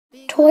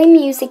Toy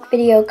Music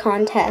Video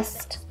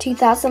Contest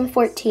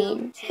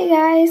 2014. Hey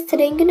guys,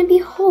 today I'm going to be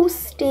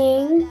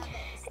hosting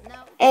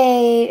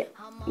a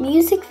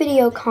music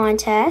video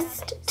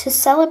contest to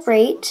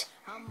celebrate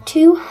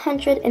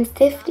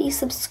 250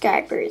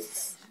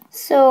 subscribers.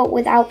 So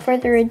without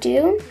further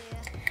ado,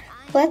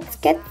 let's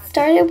get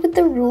started with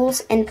the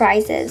rules and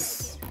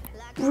prizes.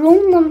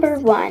 Rule number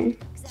 1,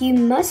 you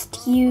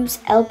must use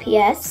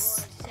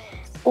LPS,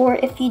 or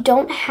if you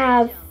don't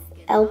have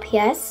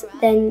LPS,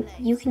 then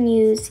you can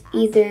use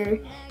either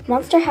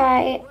Monster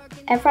High,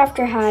 Ever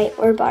After High,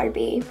 or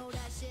Barbie.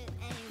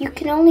 You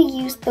can only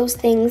use those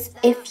things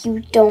if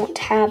you don't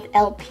have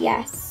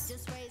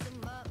LPS.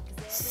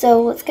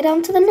 So let's get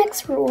on to the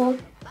next rule.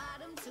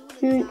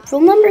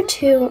 Rule number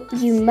 2,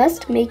 you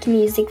must make a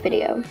music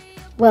video.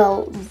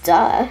 Well,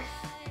 duh.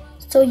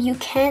 So you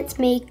can't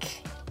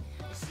make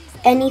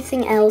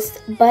anything else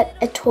but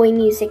a toy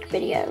music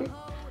video.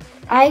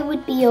 I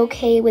would be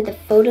okay with a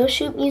photo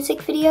shoot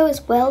music video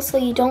as well, so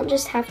you don't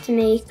just have to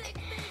make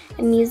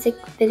a music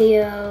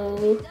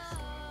video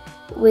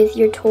with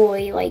your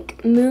toy,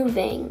 like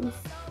moving,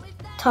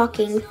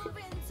 talking,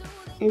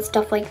 and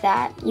stuff like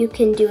that. You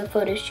can do a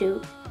photo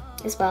shoot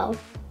as well.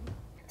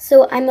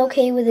 So I'm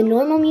okay with a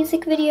normal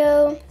music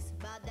video,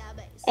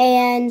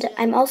 and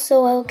I'm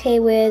also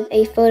okay with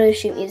a photo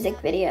shoot music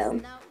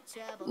video.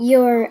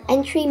 Your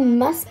entry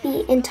must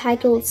be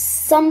entitled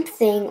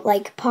something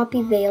like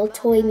Poppy Vale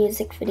Toy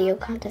Music Video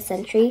Contest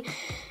entry,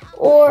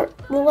 or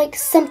like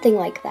something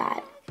like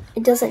that.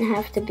 It doesn't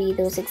have to be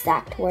those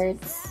exact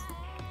words.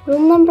 Rule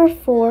number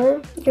 4,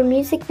 your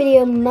music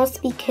video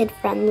must be kid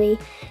friendly.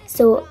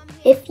 So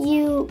if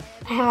you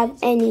have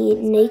any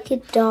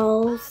naked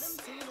dolls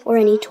or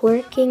any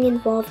twerking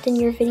involved in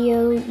your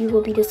video, you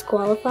will be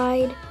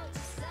disqualified.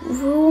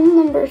 Rule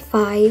number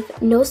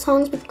 5, no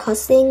songs with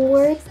cussing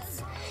words.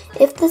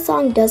 If the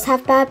song does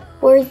have bad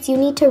words, you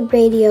need to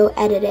radio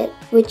edit it,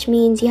 which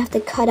means you have to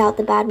cut out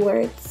the bad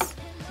words.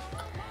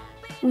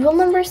 Rule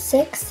number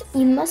 6,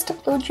 you must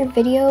upload your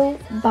video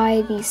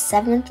by the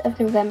 7th of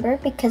November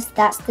because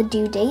that's the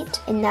due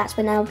date and that's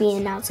when I'll be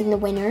announcing the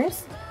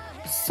winners.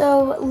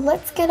 So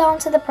let's get on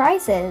to the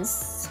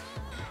prizes.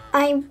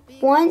 I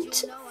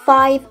want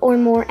 5 or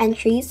more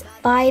entries.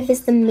 5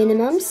 is the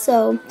minimum,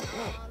 so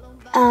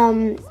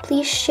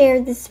please share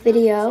this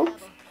video.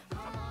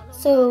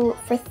 So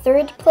for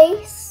third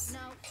place,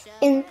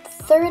 in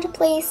third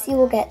place you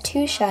will get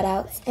 2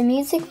 shoutouts, a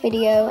music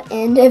video,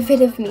 and a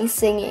bit of me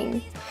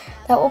singing.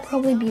 That will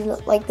probably be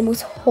like the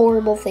most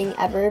horrible thing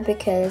ever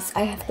because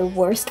I have the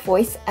worst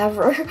voice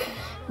ever.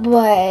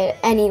 But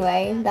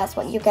anyway, that's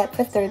what you get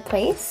for third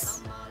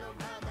place.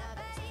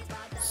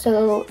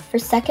 So for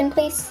second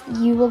place,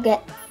 you will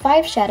get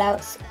 5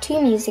 shoutouts,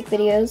 2 music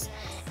videos,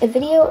 a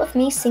video of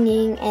me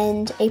singing,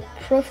 and a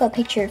profile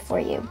picture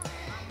for you.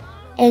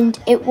 And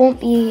it won't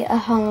be a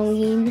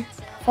Halloween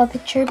profile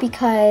picture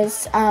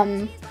because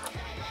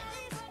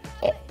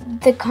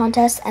the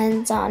contest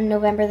ends on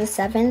November the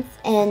 7th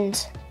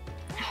and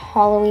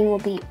Halloween will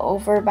be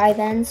over by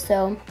then,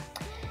 so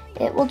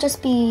it will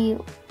just be,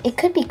 it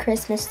could be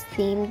Christmas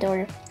themed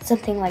or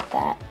something like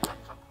that.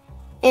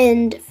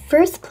 And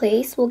first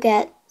place will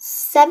get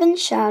 7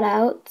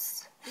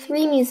 shoutouts,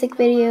 3 music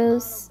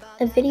videos,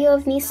 a video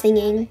of me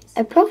singing,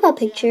 a profile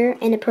picture,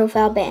 and a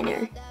profile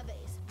banner.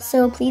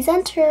 So please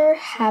enter,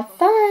 have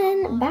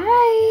fun,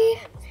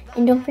 bye!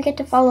 And don't forget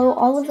to follow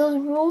all of those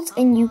rules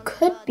and you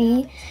could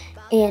be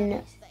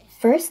in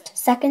first,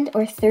 second,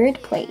 or third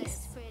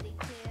place.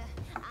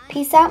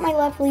 Peace out, my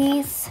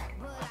lovelies.